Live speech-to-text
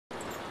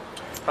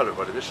Hello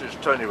everybody, this is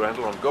Tony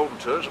Randall on Golden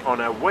Tours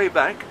on our way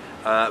back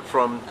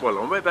from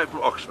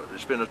Oxford.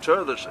 It's been a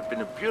tour that's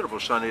been a beautiful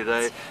sunny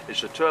day.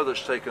 It's a tour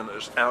that's taken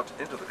us out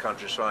into the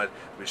countryside.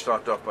 We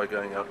started off by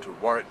going out to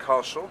Warwick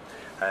Castle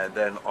and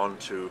then on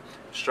to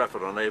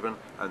Stratford-Upon-Avon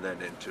and then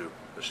into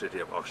the city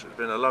of Oxford. It's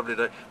been a lovely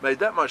day, made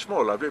that much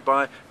more lovely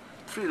by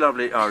three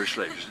lovely Irish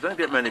ladies. You don't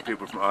get many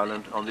people from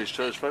Ireland on these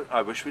tours, but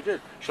I wish we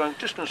did. So I'm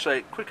just going to say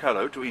a quick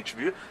hello to each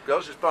of you.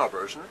 Girls, it's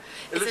Barbara, isn't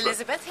it? Is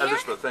Elizabeth here?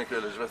 Elizabeth, thank you,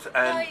 Elizabeth. And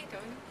hi,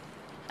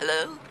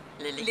 hello,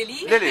 Lily.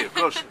 Lily? Lily, of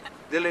course.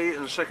 Lily,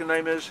 and the second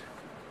name is?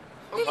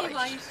 Lily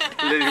White.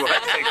 Lily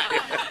White, thank you.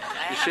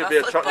 You should be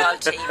a football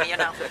team, you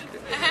know.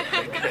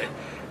 Okay.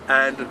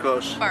 And of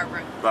course,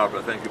 Barbara.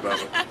 Barbara, thank you,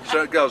 Barbara.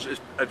 So, girls,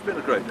 it's been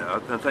a great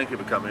night, and thank you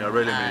for coming. I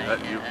really mean that.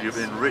 Yes. You've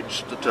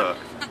enriched the tour.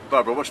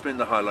 Barbara, what's been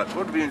the highlight?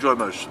 What have you enjoyed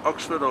most?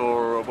 Oxford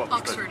or what?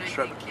 Oxford, I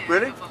think. Yeah,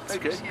 Really?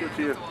 Oxford, Okay, yeah, good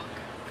for you. the walk.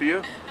 For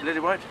you, Lily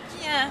White?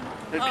 Yeah.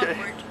 Okay.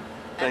 Onward.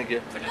 Thank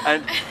you.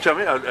 And tell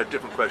me a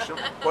different question.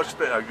 What's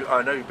been?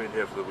 I know you've been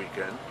here for the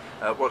weekend.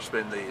 What's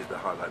been the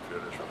highlight for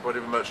you, Elizabeth? What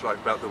have you most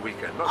liked about the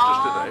weekend, not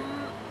just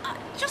today?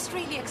 Just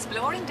really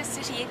exploring the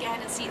city again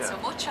and seeing so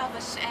much of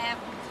it.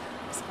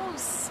 I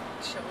suppose,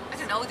 I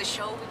don't know, the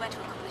show. We went to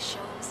a couple of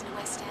shows in the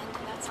West End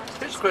and that sort of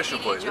thing. Here's a question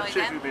Really for you. Let's see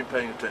enjoyed if you've been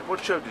paying attention.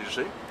 What show did you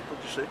see? What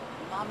did you see?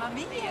 Mamma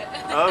Mia.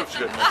 Oh, that's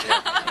good.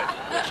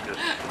 That's good.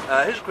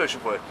 Here's a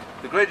question for you.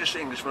 The greatest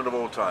Englishman of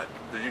all time,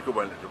 the Duke of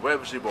Wellington. Where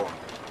was he born?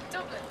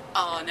 Dublin.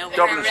 Oh, no,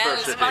 Dublin's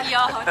first city.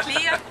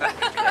 Clear.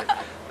 Okay,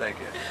 thank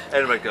you.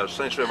 Anyway, guys,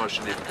 thanks very much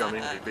indeed for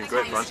coming. It's been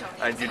great fun.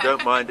 And you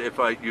don't mind if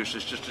I use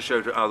this just to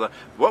show to other.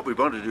 What we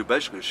want to do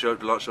basically is show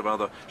to lots of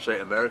other, say,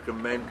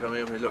 American men come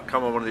here. Look,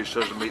 come on one of these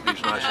tours and meet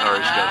these nice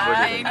Irish guys. What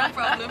do you think? No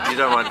problem. You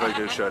don't mind if I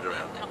do show it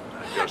around?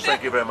 Guys,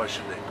 thank you very much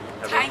indeed.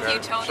 Thank you,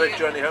 Tony. Safe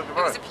journey home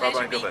tomorrow. It was a pleasure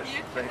Bye-bye. God bless. meeting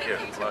you. Thank you.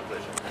 My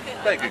pleasure.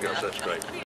 Thank you, guys. That's great.